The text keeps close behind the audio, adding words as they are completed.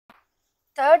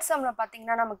Third சம்மில்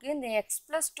பார்த்தீங்கன்னா நமக்கு இந்த x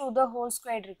 + 2 the whole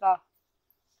squared இருக்கா.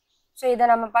 ஸோ இதை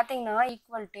நம்ம பார்த்தீங்கன்னா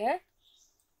ஈக்குவல் டு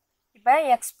இப்போ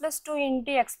x + 2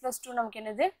 இன்ட்டு x + 2 நமக்கு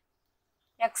என்னது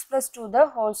x + 2 the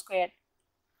whole squared.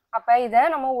 அப்போ இதை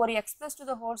நம்ம ஒரு x + 2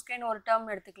 the whole squared ஒரு டேர்ம்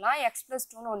எடுத்துக்கலாம், x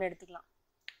 + 2ன்னு ஒன்று எடுத்துக்கலாம்.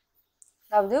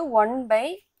 அதாவது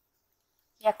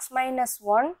 1/x -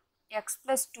 1 x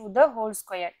 + 2 the whole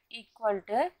squared equal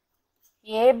to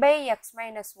a/x -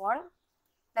 1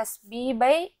 plus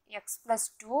b/x +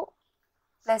 2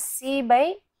 plus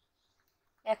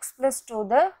c/x + 2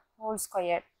 the whole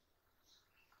squared.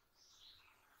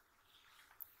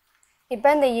 இப்போ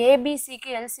இந்த ஏபிசிக்கு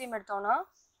எல்சிஎம் எடுத்தோம்னா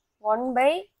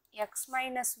 1/x -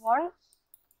 1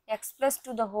 x +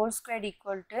 2 the whole squared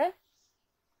equal to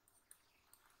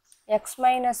x -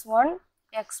 1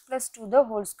 x + 2 the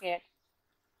whole squared.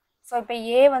 So இப்போ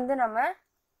ஏ வந்து நம்ம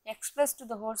x + 2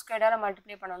 the whole squared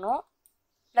multiply பண்ணணும்,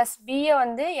 plus பியை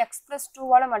வந்து x +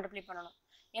 2 multiply பண்ணணும்.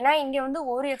 ஏன்னா இங்கே வந்து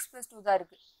ஒரு x + 2 தான்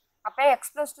இருக்குது. அப்போ x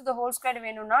 + 2 the whole squared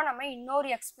வேணும்னா நம்ம இன்னொரு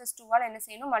x + 2 என்ன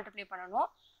செய்யணும், மல்டிப்ளை பண்ணணும்.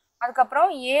 அதுக்கப்புறம்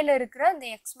ஏல இருக்கிற இந்த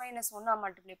x - 1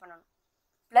 மல்டிப்ளை பண்ணணும்,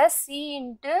 plus c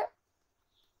into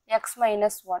x -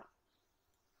 1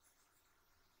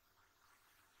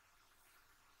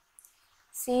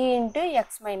 c into x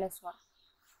 - 1.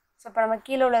 So இப்போ நம்ம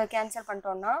கீழே உள்ளதை கேன்சல்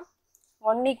பண்ணிட்டோம்னா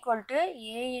 1 equal to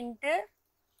a into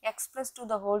x + 2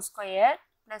 the whole square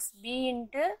plus b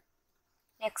into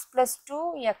x plus 2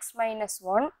 x minus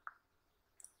 1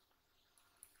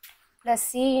 plus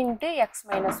c into x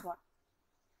minus 1.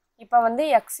 இப்போ வந்து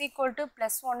x equal to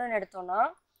plus 1 எடுத்தோம்னா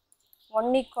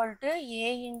 1 equal to a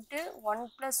into 1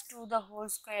 plus 2 the whole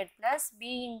square plus b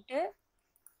into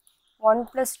 1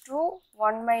 plus 2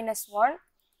 1 minus 1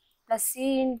 plus c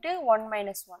into 1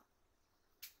 minus 1.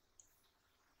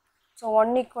 So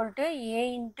 1 equal to a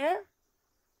into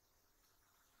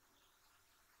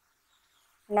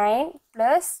 9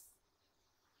 plus,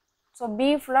 so b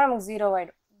full நமக்கு 0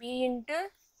 ஆயிடும், b into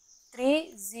 3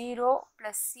 0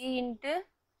 plus c into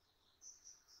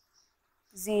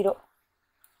 0.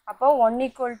 அப்போ 1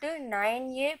 equal to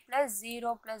 9a plus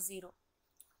 0 plus 0.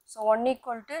 So 1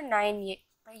 equal to 9a.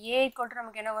 இப்போ a equal to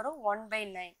நமக்கு என்ன வரும்,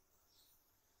 1/9.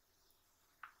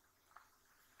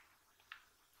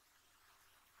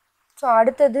 So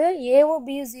அடுத்தது ஏவும் b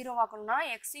 0 ஆக்கணும்னா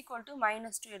x equal to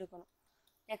 -2 எடுக்கணும்,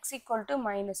 x equal to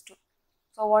 -2.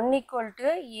 So 1 equal to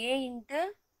a into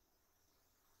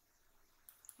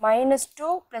 -2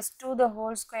 plus 2 the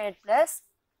whole square plus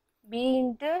b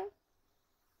into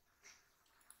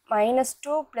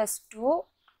 -2 plus 2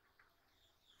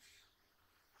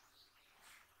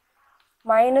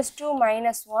 -2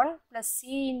 minus 1 plus c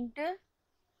into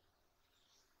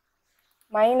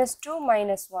 -2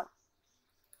 minus 1.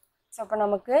 So அப்போ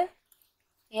நமக்கு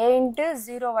a into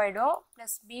 0 ஆயிடும்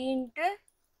plus b into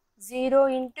 0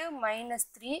 into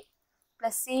 -3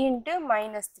 plus c into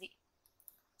 -3.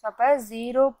 So அப்போ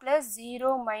 0 plus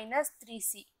 0 minus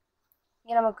 3c.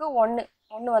 இங்கே நமக்கு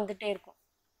 1 வந்துட்டே இருக்கும்.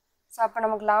 So அப்போ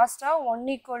நமக்கு லாஸ்ட்டாக 1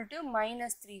 equal to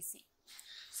 -3c.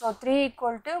 So 3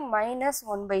 equal to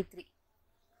 -1/3.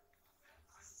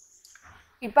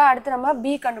 இப்போ அடுத்து நம்ம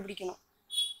b கண்டுபிடிக்கணும்.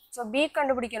 ஸோ b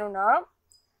கண்டுபிடிக்கணும்னா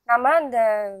நம்ம இந்த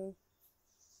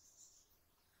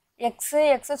x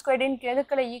ஸ்கொயர்டின்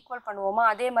கெழுக்களை ஈக்குவல் பண்ணுவோமா,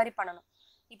 அதே மாதிரி பண்ணணும்.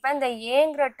 இப்போ இந்த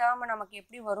ஏங்கிற டேர்ம் நமக்கு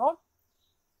எப்படி வரும்,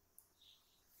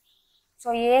 ஸோ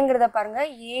ஏங்கிறத பாருங்கள்,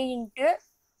 a இன்ட்டு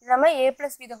நம்ம a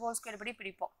 + b the whole square படி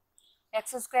பிடிப்போம், x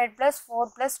squared plus 4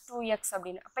 plus 2x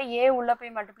அப்படின்னு. அப்போ a உள்ளே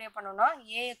போய் மல்டிப்ளை பண்ணோம்னா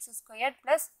ax squared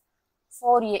plus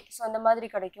 4a. So இந்த மாதிரி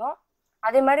கிடைக்கும்.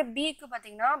 அதே மாதிரி பிக்கு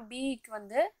பார்த்தீங்கன்னா பிக்கு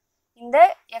வந்து இந்த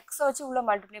எக்ஸை வச்சு உள்ளே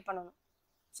மல்டிப்ளை பண்ணணும்.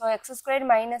 So x squared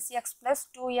minus x plus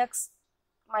 2x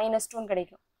minus 2ன்னு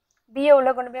கிடைக்கும். பியை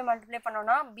உள்ளே கொண்டு போய் மல்டிப்ளை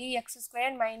பண்ணோம்னா bx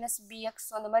squared minus bx.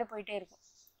 So அந்த மாதிரி போயிட்டே இருக்கும்.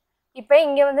 இப்போ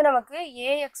இங்கே வந்து நமக்கு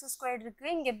ax squared இருக்குது,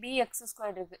 இங்கே bx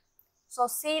squared இருக்குது. ஸோ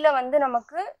சியில் வந்து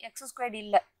நமக்கு x squared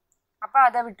இல்லை, அப்போ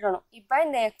அதை விட்டுறணும். இப்போ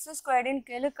இந்த x ஸ்கொயர்டின்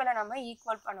கெழுக்களை நம்ம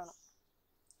ஈக்குவல் பண்ணணும்.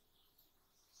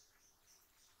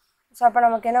 ஸோ அப்போ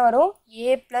நமக்கு என்ன வரும்,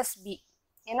 a + b.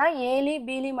 ஏன்னா ஏலையும்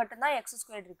பிலையும் மட்டும்தான் x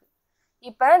ஸ்கொயர்டு இருக்குது.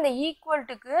 இப்போ இந்த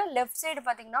ஈக்குவல்ட்டுக்கு லெஃப்ட் சைடு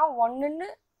பார்த்திங்கன்னா 1ன்னு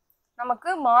நமக்கு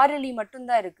மாறிலி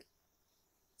மட்டும்தான் இருக்குது.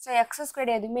 ஸோ x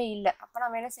ஸ்கொயர்டு எதுவுமே இல்லை. அப்போ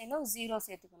நம்ம என்ன செய்யணும், 0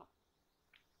 சேர்த்துக்கணும்.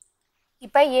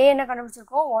 இப்போ a என்ன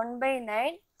கண்டுபிடிச்சிருக்கோம்,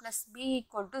 1/9 plus b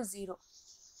equal to 0.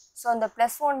 So அந்த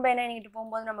ப்ளஸ் 1/9 கிட்ட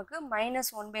போகும்போது நமக்கு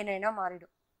 -1/9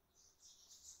 மாறிடும்.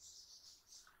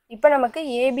 இப்போ நமக்கு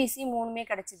ஏபிசி 3மே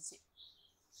கிடச்சிருச்சு.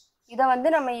 இதை வந்து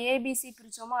நம்ம ஏபிசி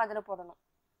பிரித்தோமோ அதில் போடணும்.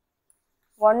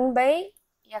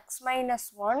 1/x -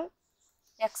 1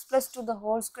 x plus 2 the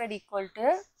whole squared equal to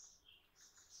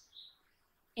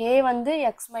a வந்து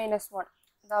x - 1,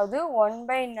 அதாவது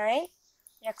 1/9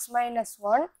 x minus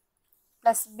 1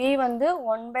 plus b வந்து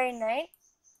 1 by 9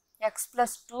 x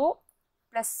plus 2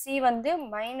 plus c வந்து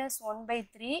minus 1 by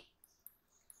 3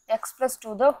 x plus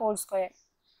 2 the whole square.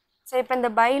 So இப்போ இந்த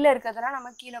பையில் இருக்கிறதெல்லாம் நம்ம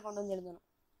கீழே கொண்டு வந்து எழுதணும்.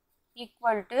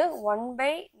 Equal to 1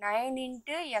 by 9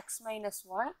 into x minus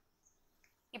 1.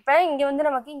 இப்போ இங்கே வந்து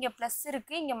நமக்கு இங்கே ப்ளஸ்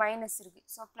இருக்குது, இங்கே மைனஸ் இருக்குது.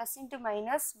 So plus into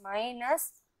minus minus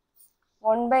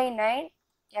 1 by 9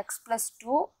 x plus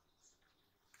 2.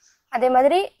 அதே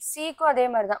மாதிரி சிக்கும் அதே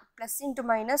மாதிரி தான், plus into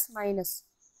minus minus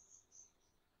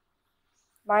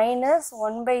minus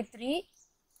 1 by 3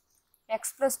 x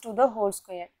plus 2 the whole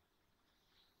square.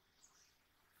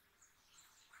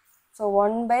 So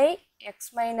 1 by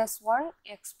x minus 1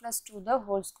 x plus 2 the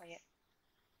whole square.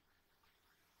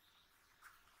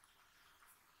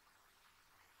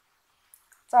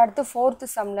 So அடுத்து fourth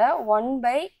sumல 1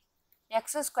 by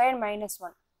x square minus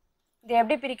 1. இது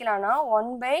எப்படி பிரிக்கலாம்னா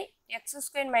 1 by x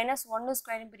square minus 1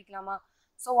 square பிரிக்கலாமா?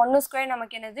 So 1 square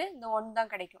நமக்கு என்னது, இந்த 1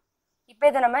 தான் கிடைக்கும். இப்போ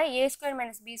இதை நம்ம a square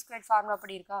minus b square formula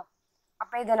அப்படி இருக்கா?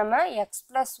 அப்போ இதை நம்ம x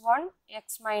plus 1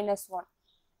 x minus 1.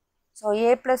 So a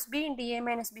plus b into a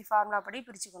minus b formula அப்படி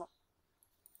பிரிச்சுக்கணும்.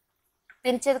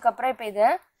 பிரித்ததுக்கப்புறம் இப்போ இதை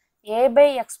a by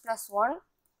x plus 1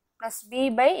 plus b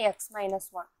by x minus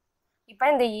 1. இப்போ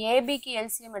இந்த abக்கு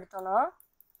LCM எடுத்தோன்னா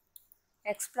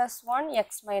x plus 1 x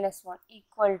minus 1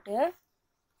 equal to,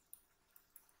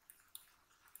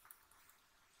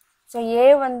 so a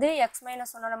வந்து x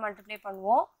minus 1ஆல் multiply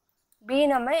பண்ணுவோம், b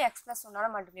நம்ம x plus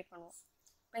 1ஆல் multiply பண்ணுவோம்.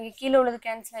 இப்போ இங்கே கீழே உள்ளது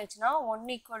கேன்சல் ஆயிடுச்சுன்னா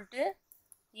 1 equal to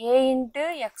a into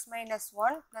x minus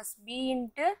 1 plus b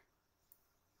into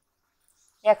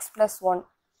x plus 1.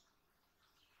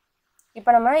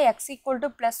 இப்போ நம்ம x equal to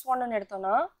plus 1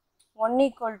 எடுத்தோன்னா 1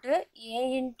 equal to a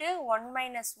into 1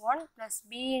 minus 1 plus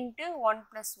b into 1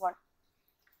 plus 1.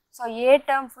 So a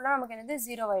term ஃபுல்லாக நமக்கு என்னது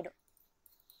 0 ஆகிடும்.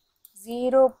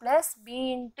 0 plus b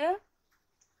into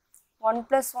 1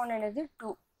 plus 1 என்னது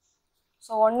 2.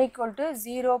 So 1 equal to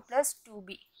 0 plus 2b.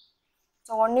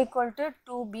 So 1 equal to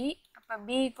 2b. அப்போ b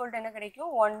equal to என்ன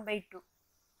கிடைக்கும், 1 by 2.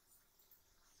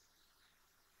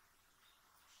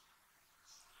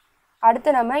 அடுத்து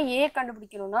நம்ம a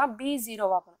கண்டுபிடிக்கணும்னா b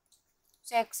 0 ஆகணும்.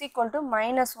 So x equal to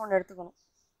minus 1 எடுத்துக்கணும்.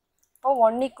 இப்போ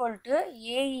 1 equal to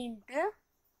a into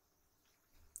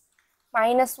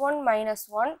minus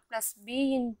 1 plus b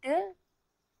into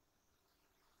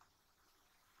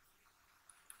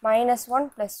minus 1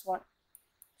 plus 1.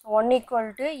 So 1 equal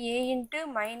to a into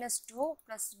minus 2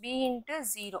 plus b into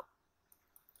 0.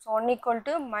 So 1 equal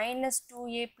to minus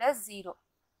 2a plus 0.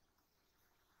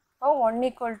 So 1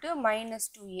 equal to minus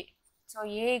 2a. So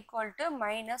a equal to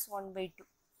minus 1 by 2.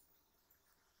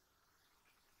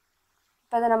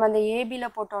 இப்போ அதை நம்ம அந்த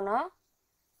ஏபியில் போட்டோன்னா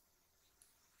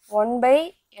 1 by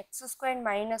x square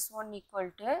minus 1 equal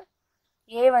to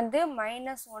a வந்து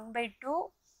minus 1 by 2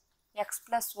 x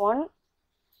plus 1,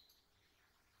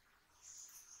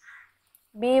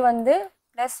 b வந்து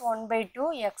plus 1 by 2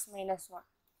 x minus 1.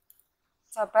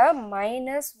 So அப்போ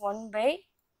minus 1 by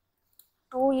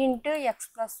 2 into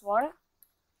x plus 1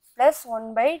 plus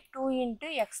 1 by 2 into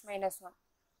x minus 1.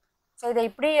 So இதை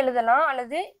இப்படி எழுதலாம்,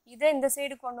 அல்லது இதை இந்த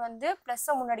சைடு கொண்டு வந்து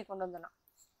ப்ளஸ்ஸை முன்னாடி கொண்டு வந்துடலாம்.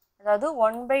 அதாவது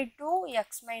 1 by 2 x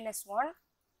minus 1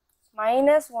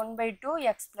 minus 1 by 2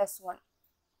 x plus 1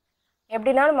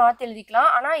 எப்படினாலும் மாற்றி எழுதிக்கலாம்.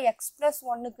 ஆனால் x plus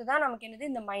 1க்கு தான் நமக்கு என்னது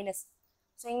இந்த மைனஸ்.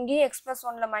 ஸோ இங்கேயும் x plus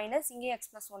 1ல் மைனஸ், இங்கேயும் x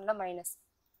plus 1ல் மைனஸ்.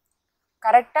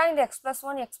 கரெக்டாக இந்த x plus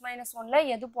 1 x minus 1ல்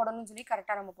எது போடணும்னு சொல்லி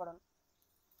கரெக்டாக நம்ம போடணும்.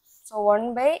 So 1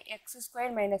 by x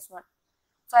square minus 1.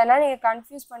 So அதனால் நீங்கள்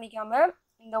கன்ஃபியூஸ் பண்ணிக்காமல்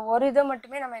இந்த ஒரு இதை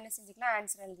மட்டுமே நம்ம என்ன செஞ்சுக்கலாம்,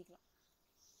 ஆன்சர் எழுதிக்கலாம்.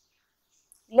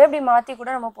 இல்லை இப்படி மாற்றி கூட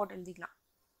நம்ம போட்டு எழுதிக்கலாம்.